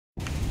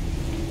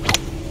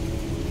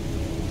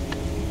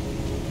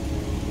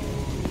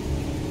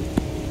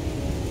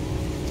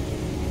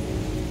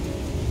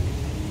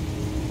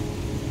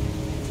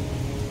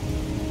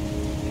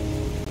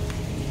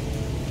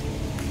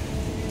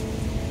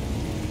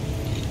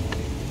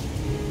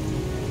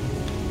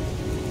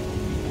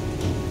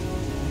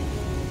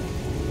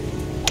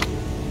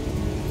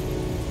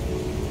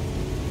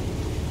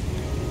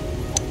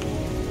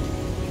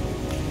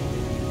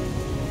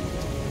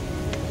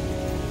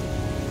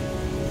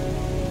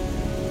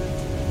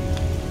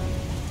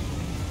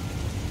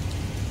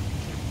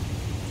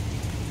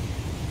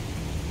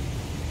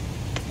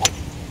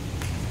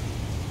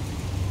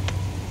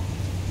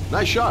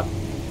Nice shot.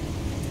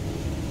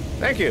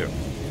 Thank you.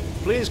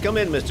 Please come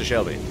in, Mr.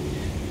 Shelby.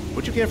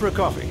 Would you care for a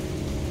coffee?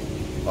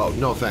 Oh,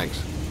 no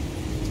thanks.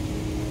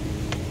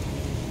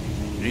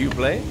 Do you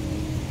play?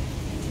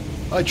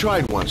 I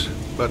tried once,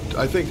 but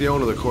I think the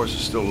owner of the course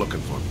is still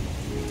looking for me.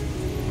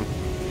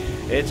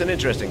 It's an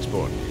interesting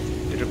sport.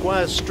 It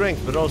requires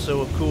strength, but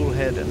also a cool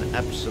head and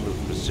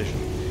absolute precision.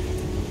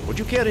 Would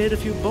you care to hit a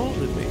few balls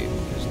with me?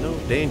 There's no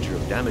danger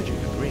of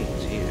damaging the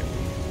greens here.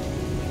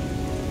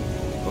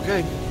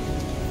 Okay.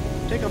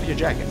 Take off your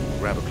jacket and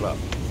grab a club.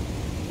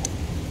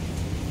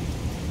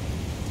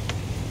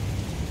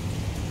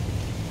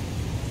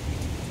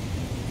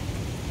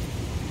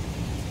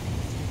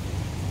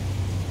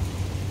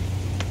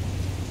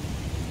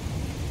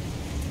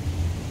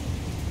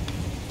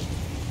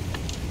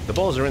 The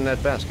balls are in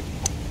that basket.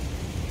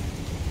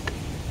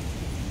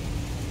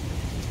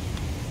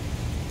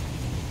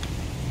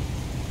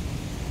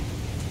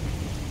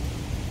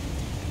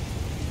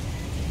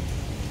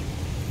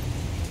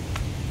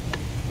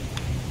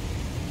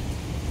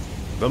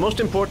 The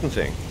most important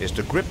thing is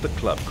to grip the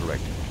club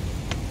correctly.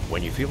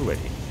 When you feel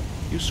ready,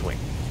 you swing.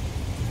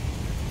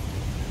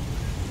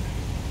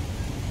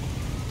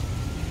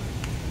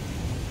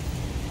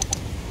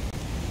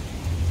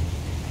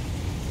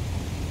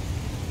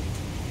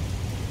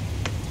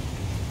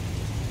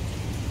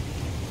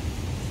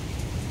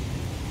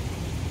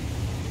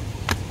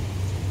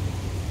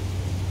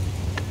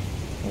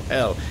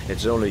 Well,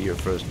 it's only your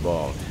first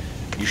ball.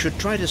 You should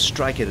try to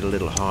strike it a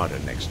little harder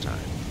next time.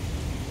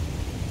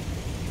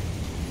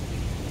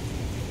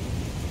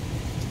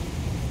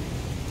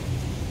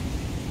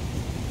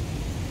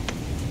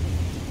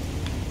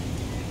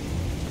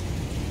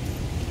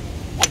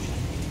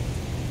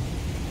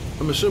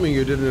 I'm assuming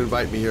you didn't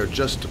invite me here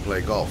just to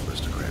play golf,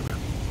 Mr. Kramer.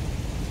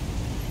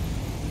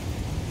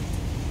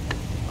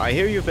 I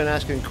hear you've been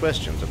asking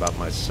questions about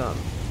my son.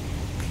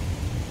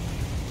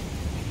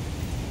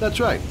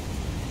 That's right.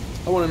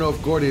 I want to know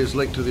if Gordy is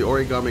linked to the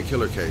origami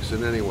killer case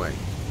in any way.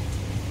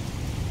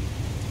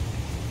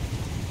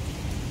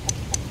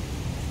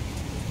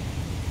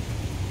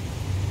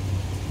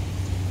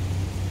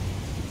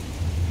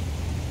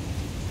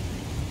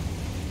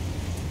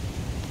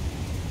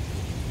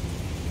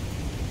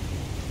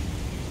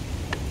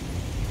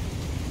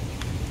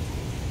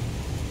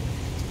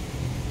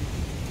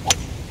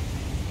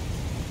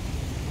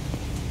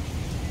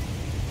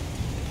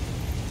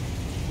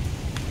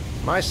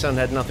 My son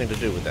had nothing to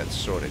do with that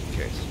sordid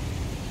case.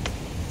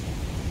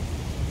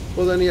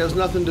 Well, then he has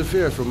nothing to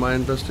fear from my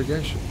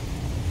investigation.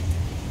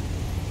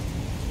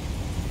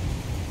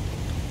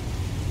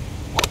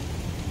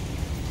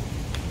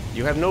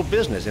 You have no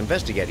business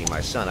investigating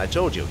my son. I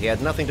told you, he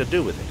had nothing to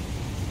do with it.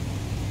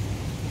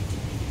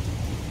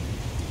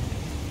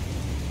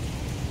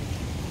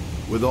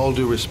 With all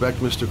due respect,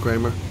 Mr.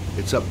 Kramer,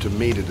 it's up to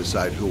me to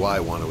decide who I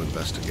want to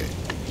investigate.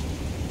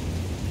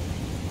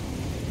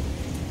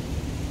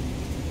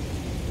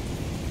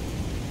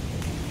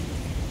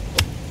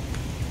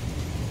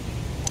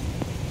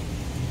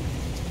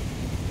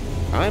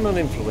 I'm an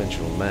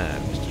influential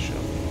man, Mr.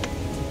 Shelby,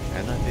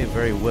 and I pay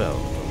very well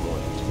for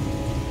loyalty.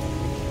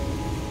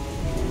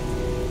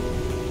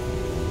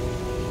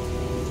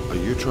 Are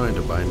you trying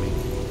to buy me?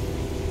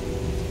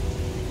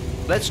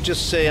 Let's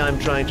just say I'm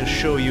trying to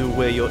show you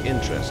where your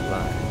interest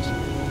lies.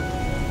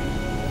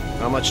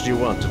 How much do you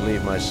want to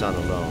leave my son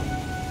alone?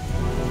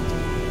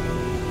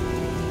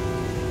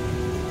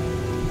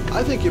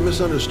 I think you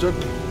misunderstood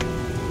me.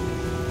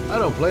 I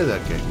don't play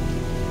that game.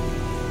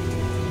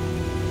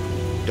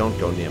 Don't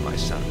go near my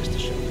son, Mr.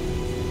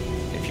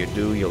 Shelby. If you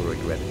do, you'll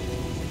regret it.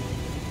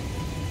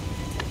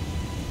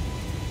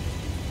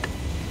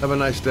 Have a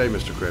nice day,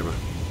 Mr. Kramer.